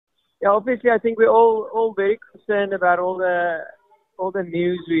Yeah, obviously, I think we're all very concerned about all the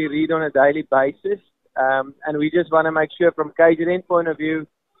news we read on a daily basis, and we just want to make sure, from KZN point of view,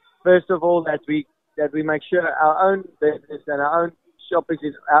 first of all, that we make sure our own business and our own shoppers,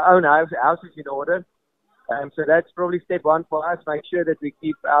 our own house is in order. So that's probably step one for us. Make sure that we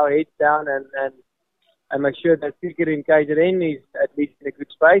keep our heads down and make sure that cricket in KZN is at least in a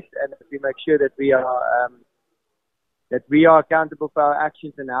good space, and that we make sure that we are accountable for our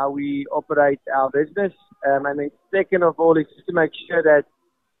actions and how we operate our business. And then second of all is just to make sure that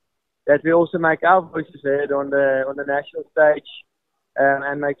we also make our voices heard on the national stage,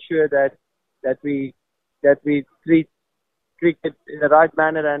 and make sure that we treat cricket in the right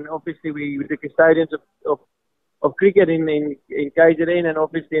manner. And obviously we're the custodians of cricket in KZN and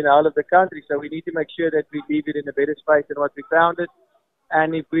obviously in the whole of the country. So we need to make sure that we leave it in a better space than what we found it.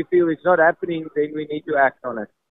 And if we feel it's not happening, then we need to act on it.